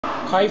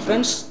Hi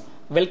friends,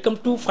 welcome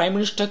to 5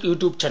 Minutes Tech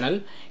YouTube channel.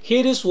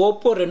 Here is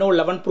Oppo Reno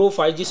 11 Pro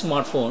 5G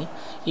smartphone.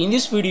 In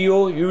this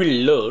video you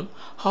will learn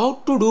how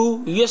to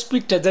do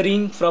USB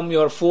tethering from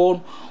your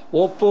phone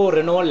Oppo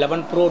Reno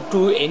 11 Pro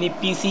to any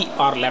PC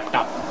or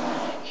laptop.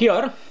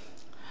 Here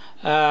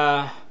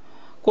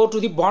go to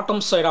the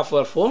bottom side of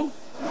your phone.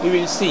 You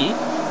will see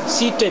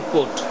C-type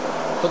port.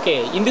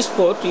 Okay, in this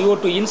port you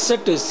have to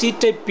insert a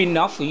C-type pin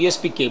of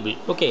USB cable.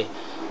 Okay,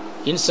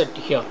 insert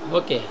here.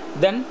 Okay,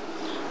 then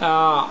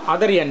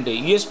other end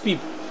USB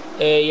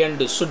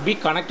end should be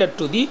connected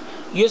to the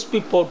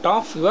USB port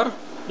of your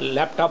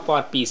laptop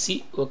or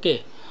PC.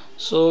 Okay,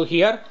 so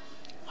here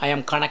I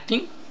am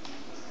connecting.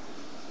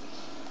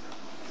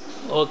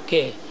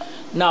 Okay,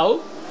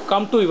 now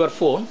come to your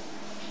phone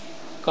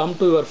and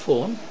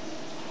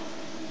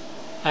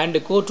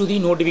go to the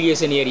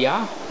notification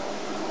area.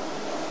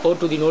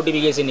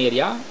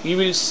 You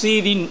will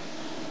see the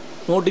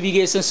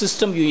notification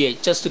system UI.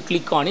 Just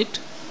click on it,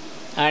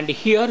 and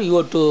here you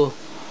have to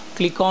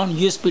click on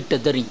USB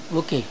tethering.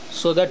 Okay,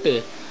 so that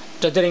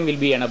tethering will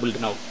be enabled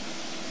now.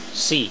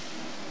 See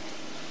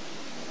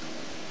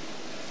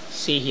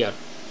here.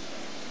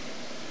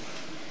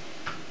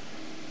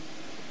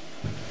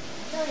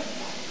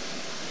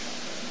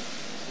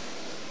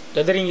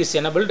 Tethering is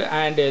enabled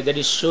and that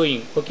is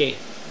showing. Okay,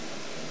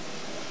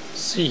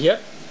 see here,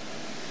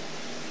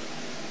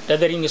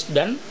 tethering is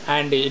done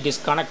and it is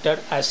connected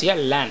as a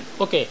LAN.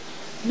 Okay,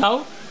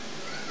 now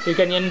you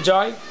can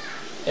enjoy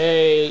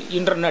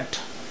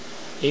internet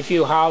if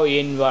you have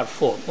in your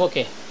phone.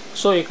 Okay,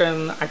 so you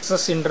can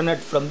access internet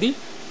from the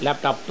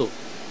laptop too.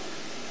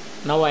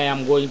 Now I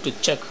am going to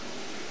check.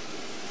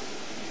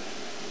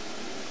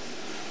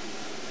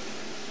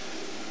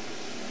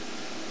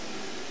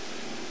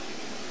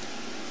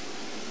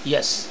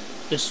 Yes,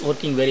 it's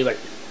working very well.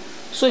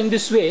 So in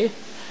this way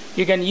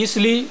you can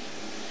easily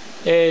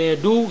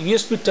do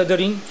USB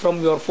tethering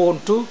from your phone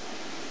to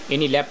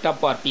any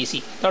laptop or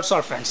PC. That's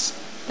all friends.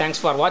 Thanks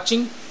for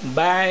watching.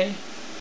 Bye.